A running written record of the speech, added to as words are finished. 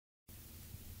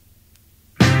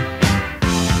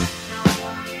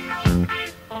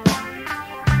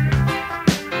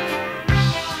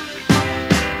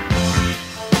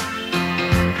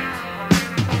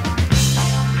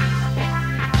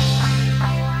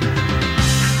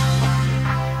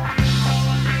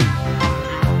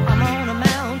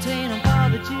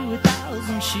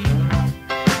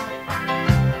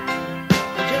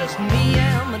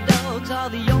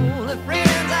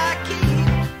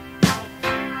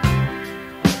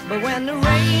But when the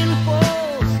rain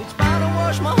falls, it's bound to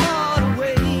wash my heart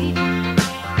away.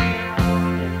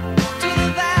 To the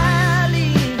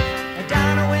valley,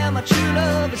 down to where my true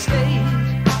love stays.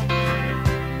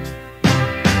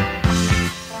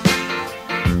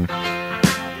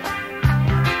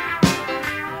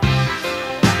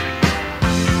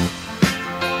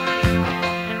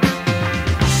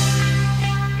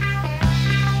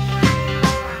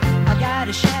 I got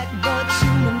a shack, but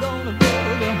soon I'm gonna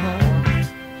build a home.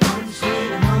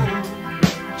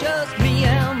 Just me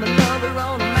and my lover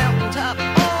on a mountaintop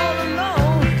all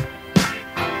alone.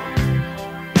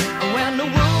 And when the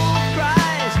wolf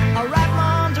cries, I wrap my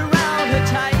arms around her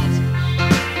tight.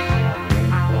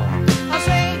 I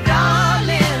say,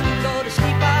 darling, go to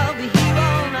sleep, I'll be here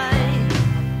all night.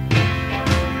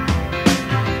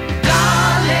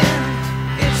 Darling,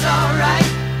 it's alright,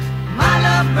 my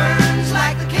love burns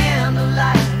like the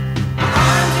candlelight. My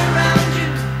arms around you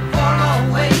for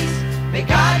always, may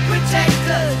God protect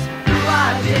us through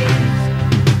our days.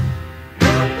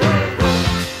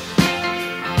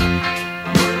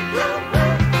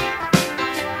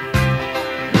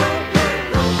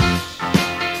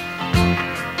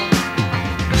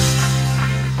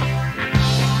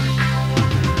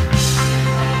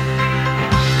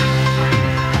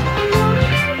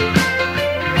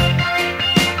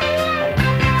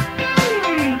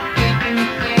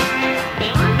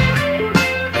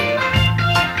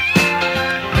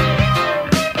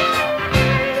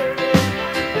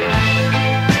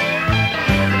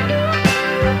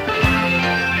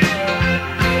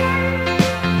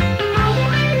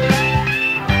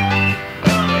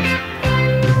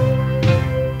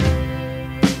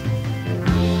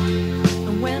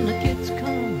 And when the kids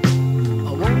come,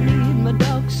 I won't need my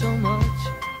dog so much.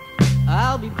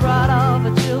 I'll be proud of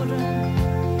her children,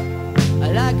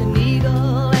 like a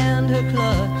needle and her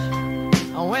clutch.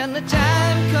 And when the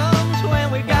time comes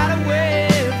when we gotta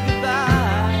wave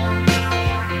goodbye,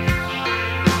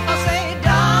 I'll say,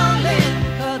 darling,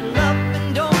 cuddle up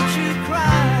and don't you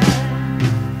cry.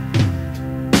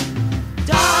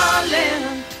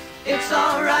 Darling, it's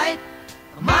alright,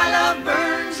 my love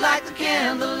burns like the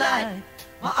candlelight.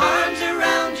 My arms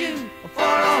around you for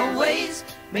always,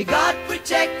 may God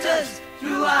protect us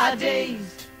through our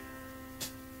days.